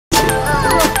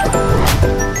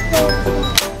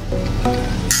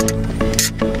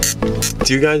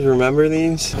Do you guys remember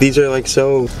these? These are like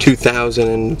so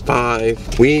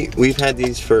 2005. We've had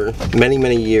these for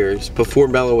many years. Before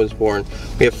Bella was born,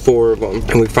 we have 4 of them,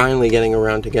 and we're finally getting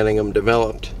around to getting them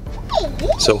developed.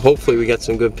 So hopefully we get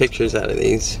some good pictures out of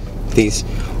these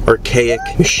archaic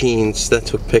machines that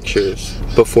took pictures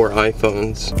before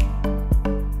iPhones.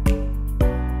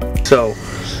 So,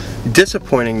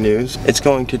 disappointing news. It's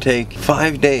going to take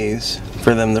 5 days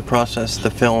for them to process the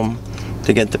film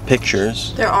to get the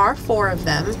pictures. There are 4 of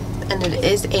them, and it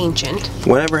is ancient.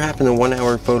 Whatever happened to 1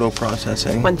 hour photo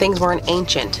processing? When things weren't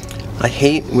ancient. I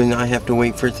hate when I have to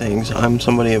wait for things. I'm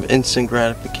somebody of instant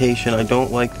gratification. I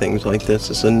don't like things like this.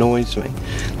 This annoys me.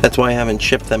 That's why I haven't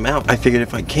shipped them out. I figured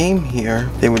if I came here,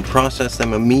 they would process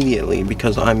them immediately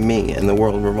because I'm me and the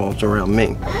world revolves around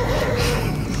me.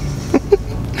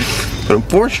 But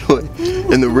unfortunately,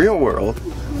 in the real world,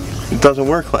 it doesn't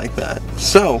work like that.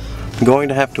 So, I'm going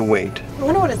to have to wait. I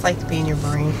wonder what it's like to be in your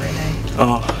brain for a day.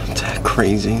 Oh, it's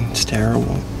crazy. It's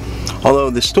terrible.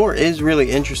 Although the store is really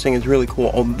interesting, it's really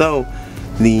cool. Although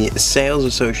the sales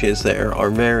associates there are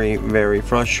very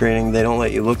frustrating. They don't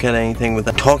let you look at anything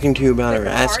without talking to you about it or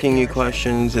asking you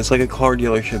questions. It's like a car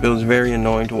dealership. It was very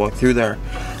annoying to walk through there.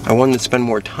 I wanted to spend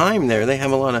more time there. They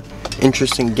have a lot of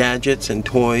interesting gadgets and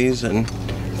toys and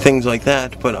things like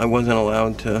that, but I wasn't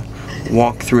allowed to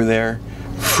walk through there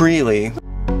freely.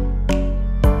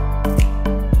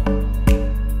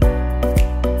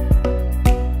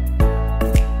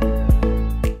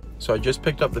 So I just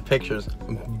picked up the pictures.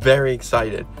 I'm very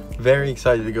excited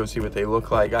to go see what they look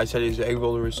like. I said he's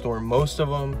able to restore most of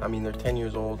them. I mean, they're 10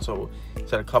 years old, so he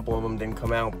said a couple of them didn't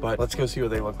come out, but let's go see what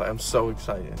they look like. I'm so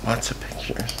excited. Lots of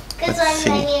pictures. Let's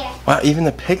see. Wow, even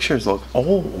the pictures look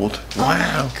old.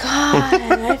 Wow. Oh my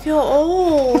god, I feel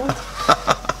old.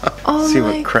 Oh see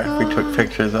what crap we took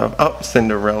pictures of. Oh,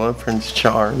 Cinderella, Prince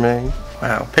Charming.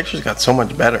 Wow, pictures got so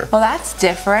much better. Well, that's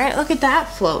different. Look at that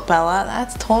float, Bella.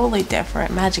 That's totally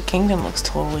different. Magic Kingdom looks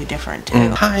totally different, too.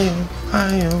 Hi-yo,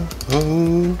 hi-yo,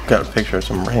 ooh. Got a picture of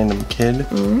some random kid.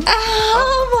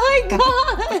 Oh my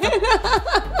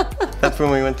god! That's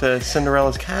when we went to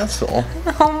Cinderella's castle.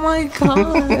 Oh my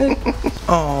god.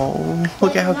 Oh,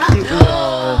 look at how cute we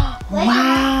are.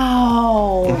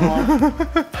 Wow.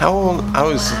 How old? I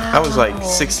was like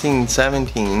 16,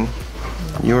 17.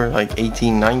 You were like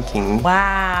 18, 19.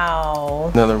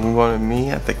 Wow. Another one of me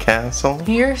at the castle.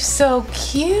 You're so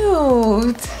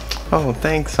cute. Oh,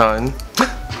 thanks, hon.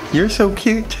 You're so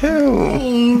cute too.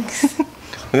 Thanks. Look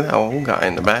at that old guy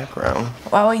in the background.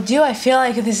 Well, we do. I feel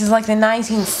like this is like the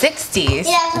 1960s.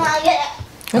 Yeah,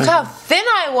 Look how thin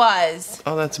I was.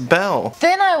 Oh, that's Belle.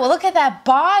 Thin I was. Look at that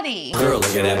body. Girl,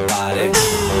 look at that body.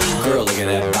 Girl, look at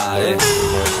that body.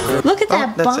 Look at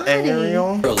that that's body.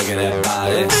 Ariel. Girl, look at that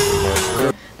body.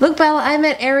 Look, Bella, I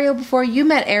met Ariel before you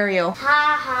met Ariel.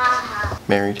 Ha ha ha.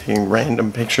 Mary taking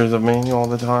random pictures of me all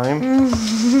the time.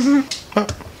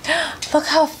 Look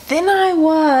how thin I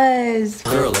was.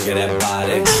 Girl, look at that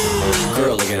body.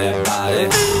 Girl, look at that body.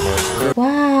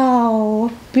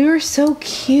 Wow. We were so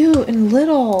cute and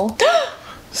little.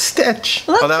 Stitch.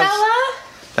 Look, oh, Bella.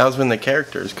 That was when the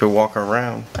characters could walk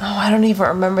around. Oh, I don't even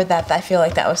remember that. I feel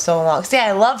like that was so long. See,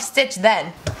 I loved Stitch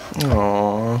then.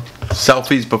 Aww.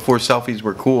 Selfies before selfies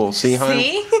were cool. See, hon?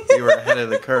 See? You were ahead of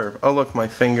the curve. Oh, look, my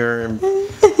finger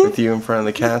with you in front of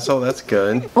the castle. That's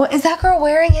good. Well, is that girl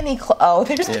wearing any clothes? Oh,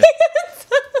 there's Yeah.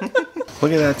 pants.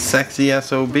 Look at that sexy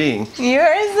SOB.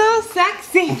 You're so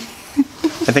sexy.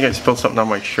 I think I spilled something on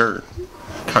my shirt.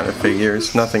 Kind of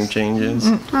figures. Nothing changes.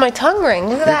 My tongue ring.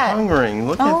 Look at that. Tongue ring.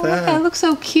 Look Oh, at that. that looks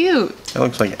so cute. That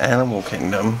looks like Animal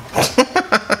Kingdom.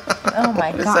 Oh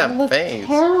my What is god, that it looks face?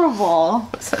 terrible.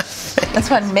 What's that face? That's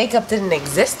when makeup didn't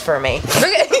exist for me.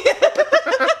 Look at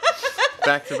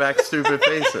Back-to-back stupid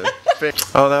faces.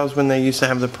 Oh, that was when they used to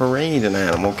have the parade in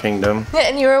Animal Kingdom.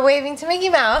 And you were waving to Mickey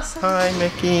Mouse. Hi,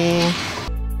 Mickey.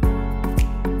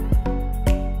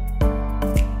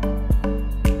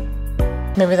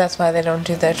 Maybe that's why they don't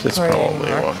do that That's parade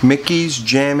probably anymore. one. Mickey's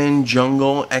Jammin'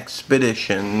 Jungle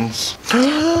Expeditions.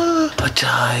 A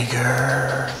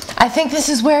tiger. I think this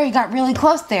is where he got really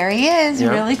close. There he is,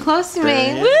 Yep. really close to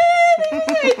There me. he Woo! is.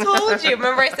 I told you.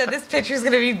 Remember I said this picture's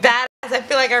gonna be badass? I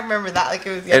feel like I remember that like it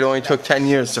was It yesterday. only took 10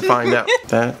 years to find out.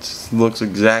 That looks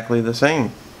exactly the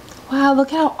same. Wow,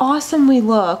 look how awesome we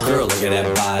look. Girl, look at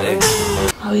that body.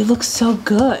 Oh, we look so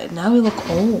good. Now we look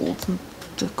old and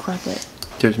decrepit.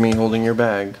 There's me holding your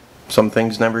bag. Some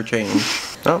things never change.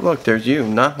 Oh, look, there's you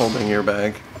not holding your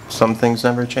bag. Some things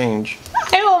never change.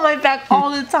 I hold my back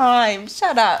all the time.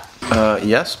 Shut up.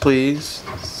 Yes, please.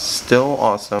 Still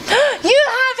awesome. You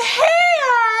have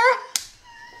hair!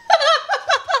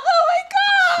 Oh my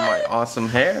god! My awesome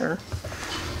hair.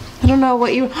 I don't know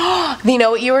what you... You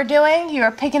know what you were doing? You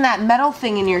were picking that metal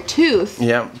thing in your tooth.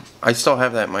 Yeah, I still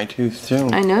have that in my tooth too.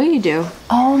 I know you do.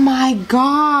 Oh my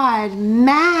God,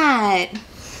 Matt.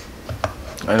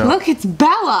 I know. Look, it's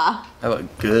Bella. I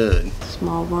look good.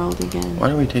 Small world again. Why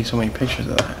do we take so many pictures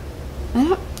of that?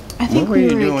 I think What were we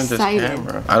you were doing excited. with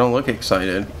this camera? I don't look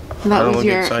excited. I That don't was look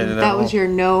your excited at all. that was your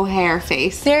no hair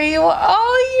face. There you are.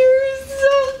 Oh, you're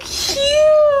so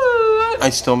cute. I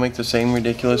still make the same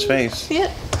ridiculous face.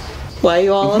 Yeah. Why are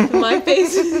you all up in my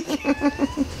face?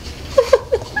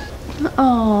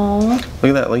 Oh. Look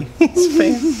at that lady's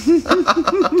face.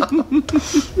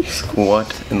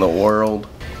 What in the world?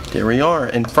 There we are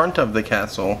in front of the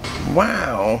castle.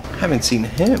 Wow, haven't seen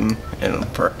him in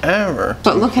forever.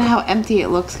 But look at how empty it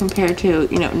looks compared to,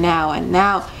 you know, now. And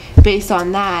now, based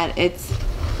on that, it's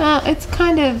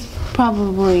kind of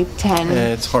probably 10.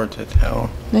 It's hard to tell.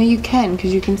 No, you can,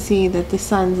 because you can see that the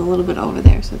sun's a little bit over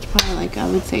there, so it's probably like, I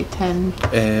would say 10.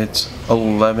 It's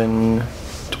 11,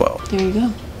 12. There you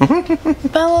go.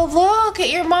 Bella, look at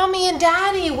your mommy and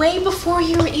daddy way before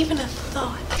you were even a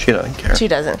thought. She doesn't care. She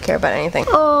doesn't care about anything.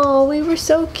 Oh, we were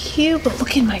so cute, but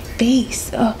look at my face.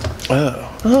 Oh.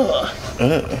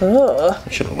 I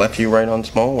should have left you right on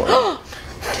Small World.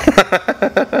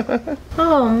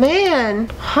 Oh man,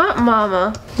 hot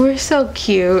mama. We're so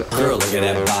cute. Girl, look at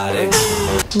that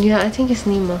body. Yeah, I think it's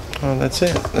Nemo. Oh, that's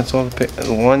it. That's all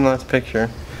the one last picture.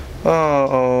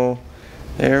 Oh,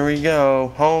 there we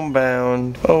go.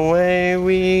 Homebound. Away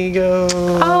we go.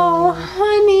 Oh,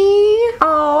 honey.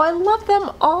 Oh, I love them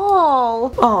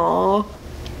all. Oh.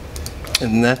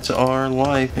 And that's our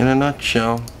life in a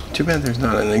nutshell. Too bad there's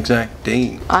not an exact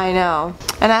date. I know.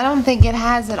 And I don't think it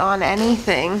has it on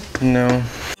anything. No.